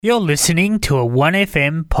You're listening to a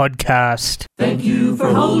 1FM podcast. Thank you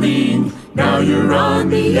for holding. Now you're on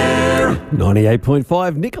the air.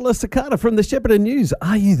 98.5, Nicola Ceccato from the Shepparton News.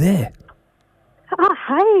 Are you there?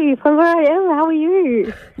 Hey, from where I am, how are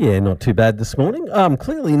you? Yeah, not too bad this morning.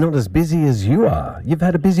 Clearly not as busy as you are. You've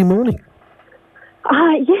had a busy morning.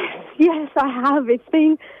 Yes, I have. It's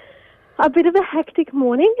been a bit of a hectic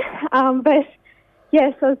morning, but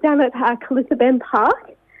yes, I was down at Calissa Park,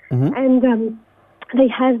 and they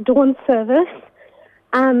had dawn service.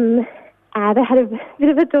 They had a bit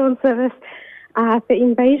of a dawn service for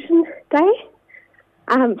Invasion Day.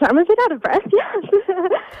 So I'm a bit out of breath, yes.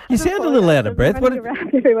 You sound a little out of breath. What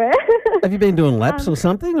everywhere. Have you been doing laps or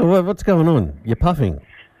something? Or what's going on? You're puffing.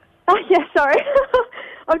 Yeah, sorry.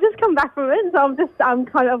 I've just come back from it, so I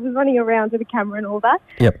was running around with the camera and all that.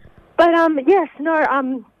 Yep. But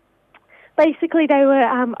basically they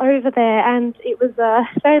were over there, and it was a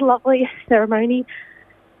very lovely ceremony,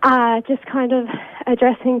 just kind of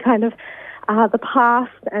addressing kind of the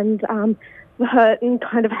past and the hurt and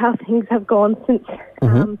kind of how things have gone since.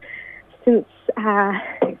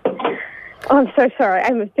 I'm so sorry.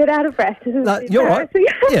 I'm a bit out of breath. You're right.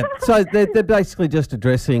 Yeah. So they're basically just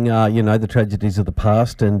addressing, the tragedies of the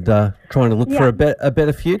past and trying to look for a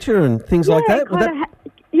better future and things like that.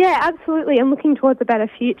 Yeah, absolutely. I'm looking towards a better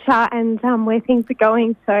future and where things are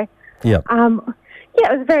going. So, it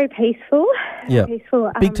was very peaceful. Yeah. Peaceful.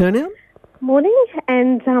 Big turnout? Morning,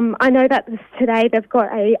 and I know that today they've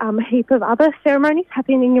got a heap of other ceremonies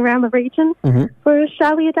happening around the region for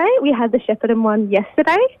Australia Day. We had the Shepparton one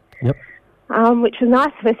yesterday. Yep. Which was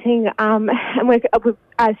nice. We're seeing, and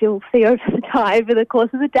as you'll see over the course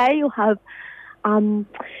of the day, we'll have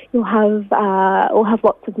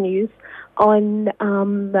lots of news on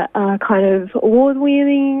kind of award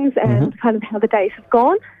winnings and kind of how the days have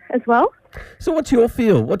gone as well. So what's your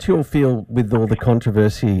feel? What's your feel with all the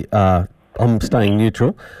controversy? I'm staying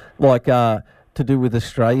neutral, to do with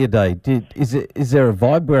Australia Day. Is there a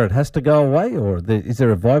vibe where it has to go away, or is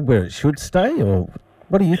there a vibe where it should stay, or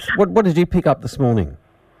what do you? What did you pick up this morning?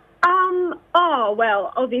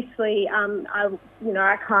 Well, obviously,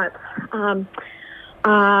 I can't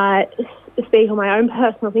speak on my own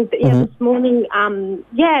personal things, but this morning,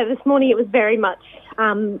 it was very much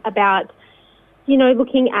about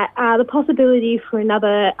looking at the possibility for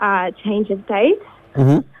another change of date.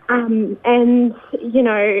 Of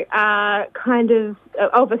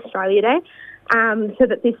Australia Day, so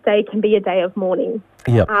that this day can be a day of mourning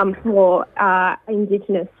for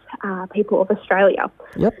Indigenous people of Australia.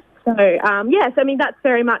 Yep. So, that's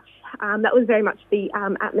very much, that was very much the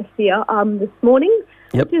atmosphere this morning.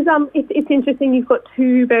 Yep. Which is, it's interesting, you've got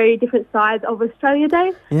two very different sides of Australia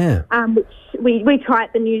Day. Yeah. Which we try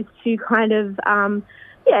at the news to kind of,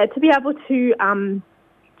 to be able to,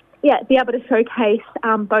 showcase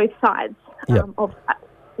both sides of that.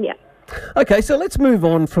 Yeah. Okay, so let's move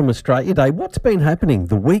on from Australia Day. What's been happening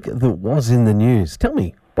the week that was in the news? Tell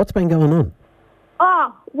me, what's been going on?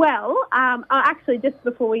 Actually, just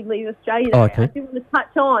before we leave Australia Day, I do want to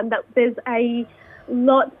touch on that there's a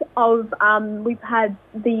lot of, we've had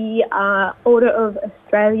the Order of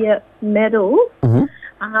Australia medals.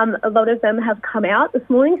 A lot of them have come out this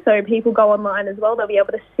morning, so people go online as well. They'll be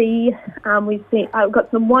able to see. I've got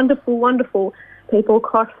some wonderful, wonderful people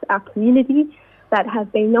across our community that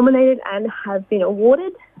have been nominated and have been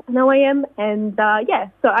awarded an OAM. And,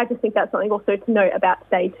 so I just think that's something also to note about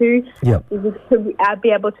today too, is to be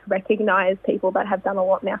able to recognise people that have done a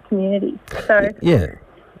lot in our community. So,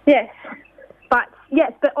 But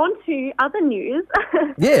on to other news.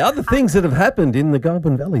 Other things that have happened in the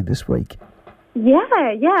Goulburn Valley this week. Yeah,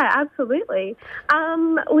 absolutely.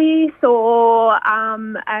 We saw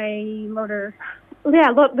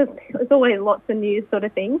there's always lots of news sort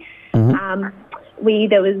of thing.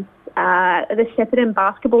 There was the Shepparton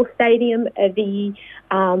Basketball Stadium, with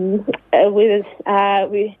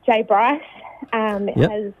Jay Bryce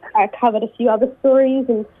has covered a few other stories,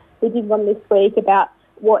 and we did one this week about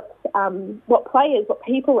what players, what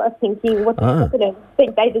people are thinking, what the Shepparton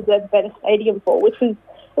think they deserve a better stadium for, which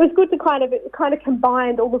was good to kind of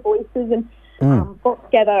combine all the voices and brought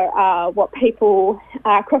together what people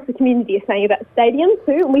across the community are saying about the stadium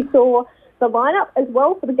too. And we saw the lineup as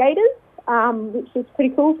well for the Gators, which is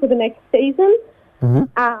pretty cool for the next season. There's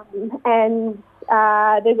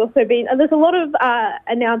also been there's a lot of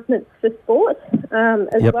announcements for sport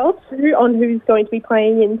as well too, on who's going to be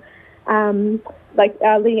playing in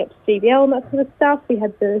leading up to GBL and that sort of stuff. We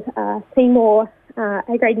had the Seymour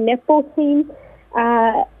A-grade netball team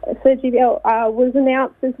for GBL was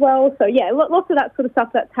announced as well. So lots of that sort of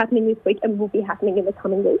stuff that's happening this week and will be happening in the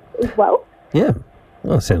coming weeks as well. Yeah,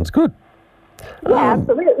 well, sounds good. Yeah,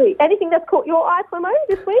 absolutely. Anything that's caught your eye, Clemo,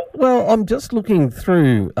 this week? Well, I'm just looking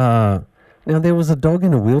through. Now, there was a dog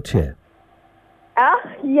in a wheelchair.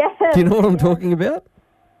 Yes. Do you know what I'm talking about?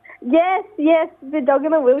 Yes, the dog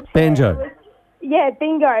in a wheelchair. Banjo.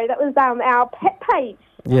 Bingo. That was our pet page.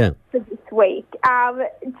 Yeah. For this week.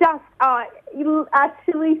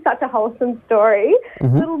 Actually such a wholesome story.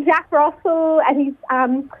 Mm-hmm. Little Jack Russell, and he's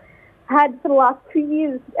had for the last 2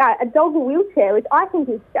 years a dog in a wheelchair, which I think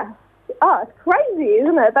is just it's crazy,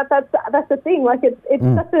 isn't it? That's the thing. Like it's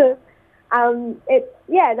such a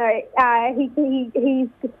he's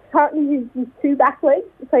currently uses 2 back legs,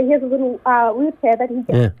 so he has a little wheelchair that he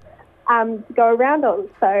gets to go around on.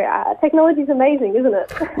 So technology is amazing, isn't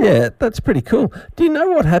it? Yeah, that's pretty cool. Do you know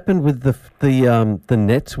what happened with the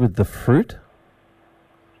nets with the fruit?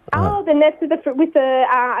 The nets with the fruit with the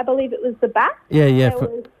I believe it was the bat. Yeah.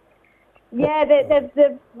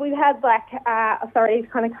 We've had authorities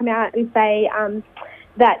kind of come out and say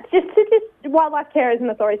that just wildlife carers and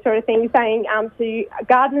authorities sort of thing, saying to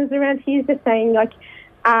gardeners around here, just saying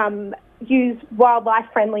use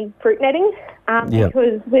wildlife-friendly fruit netting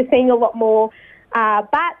because we're seeing a lot more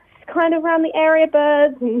bats kind of around the area,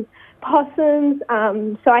 birds and possums.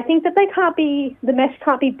 So I think that the mesh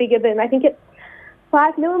can't be bigger than, I think it's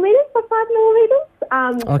 5 millimetres by 5 millimetres.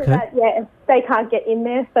 Okay. So that, they can't get in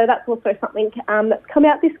there. So that's also something that's come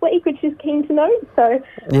out this week, which is keen to know. So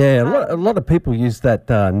a lot of people use that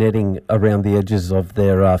netting around the edges of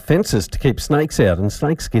their fences to keep snakes out, and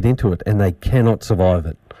snakes get into it and they cannot survive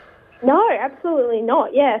it. No, absolutely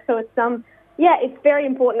not. Yeah, so it's very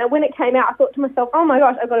important. And when it came out, I thought to myself, oh my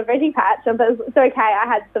gosh, I've got a veggie patch, but it's okay. I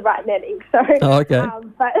had the right netting. So, okay.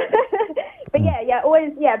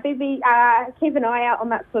 Always, keep an eye out on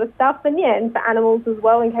that sort of stuff, and for animals as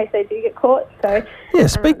well in case they do get caught. So,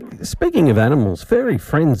 speaking of animals, furry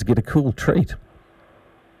friends get a cool treat.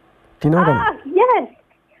 Do you know what yes.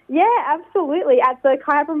 Yeah, absolutely. At the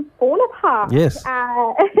Kyabram Fauna Park. Yes.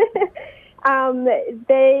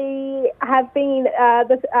 They have been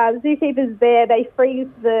the zookeepers there. They freeze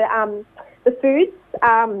the foods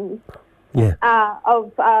of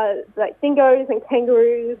like dingoes and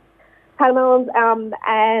kangaroos, catamounts,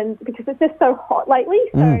 and because it's just so hot lately,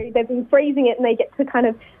 so they've been freezing it, and they get to kind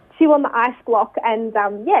of chew on the ice block and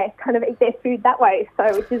kind of eat their food that way.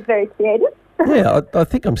 So which is very creative. Yeah, I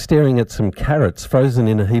think I'm staring at some carrots frozen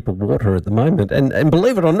in a heap of water at the moment, and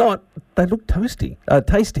believe it or not, they look tasty, not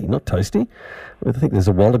toasty. I think there's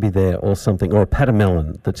a wallaby there or something, or a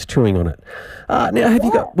patamelon that's chewing on it. Now,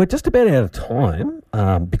 we're just about out of time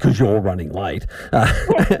because you're running late.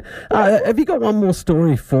 Have you got one more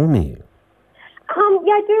story for me?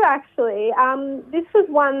 Yeah, I do actually. This was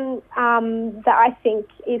one that I think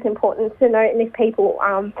is important to note, and if people...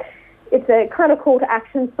 it's a kind of call to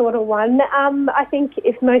action sort of one. I think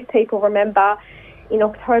if most people remember in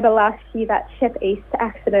October last year that Shep East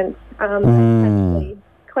accident actually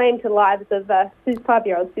claimed the lives of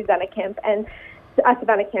 5-year-old Savannah Kemp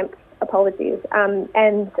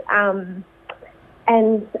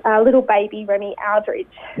and little baby Remy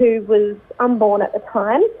Aldridge, who was unborn at the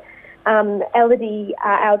time. Elodie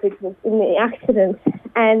Aldridge was in the accident,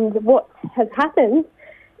 and what has happened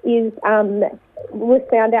is was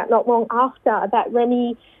found out not long after that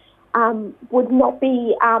Remy would not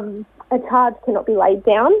be, a charge cannot be laid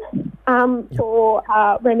down for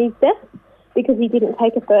Remy's death because he didn't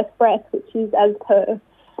take a first breath, which is as per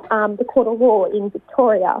the court of law in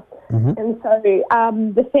Victoria. Mm-hmm. And so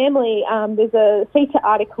the family, there's a feature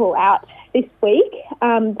article out this week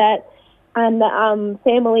that the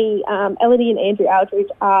family, Elodie and Andrew Aldridge,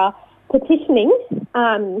 are petitioning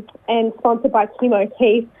and sponsored by Kim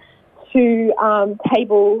O'Keefe to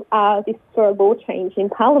table this for a law change in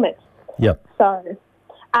Parliament. Yep. So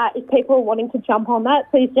if people are wanting to jump on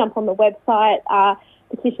that, please jump on the website,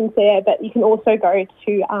 petitions there, but you can also go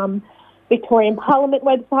to Victorian Parliament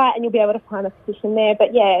website and you'll be able to find a petition there.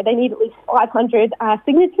 But yeah, they need at least 500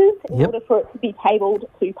 signatures in order for it to be tabled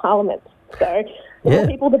to Parliament. So the more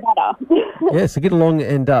people, the better. So get along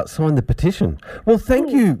and sign the petition. Well, thank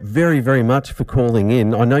you very, very much for calling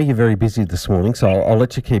in. I know you're very busy this morning, so I'll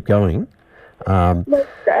let you keep going. No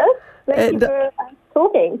stress. Thank you for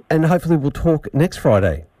talking. And hopefully we'll talk next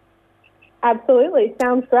Friday. Absolutely.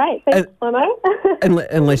 Sounds great. Thanks, Clemo.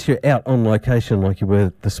 Unless you're out on location like you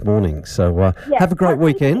were this morning. So have a great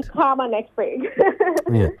weekend. Karma next week.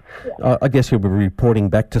 I guess you'll be reporting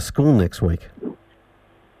back to school next week.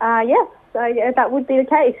 Yes. So, that would be the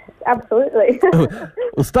case. Absolutely.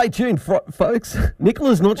 Well, stay tuned, folks.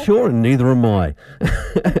 Nicola's not sure and neither am I.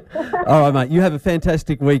 All right, mate. You have a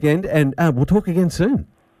fantastic weekend and we'll talk again soon.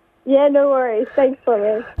 Yeah, no worries. Thanks for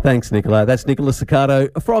me. Thanks, Nicola. That's Nicola Ceccato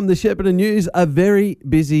from the Shepparton News, a very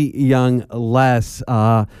busy young lass.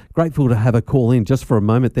 Grateful to have her call in just for a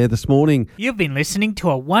moment there this morning. You've been listening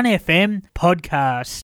to a 1FM podcast.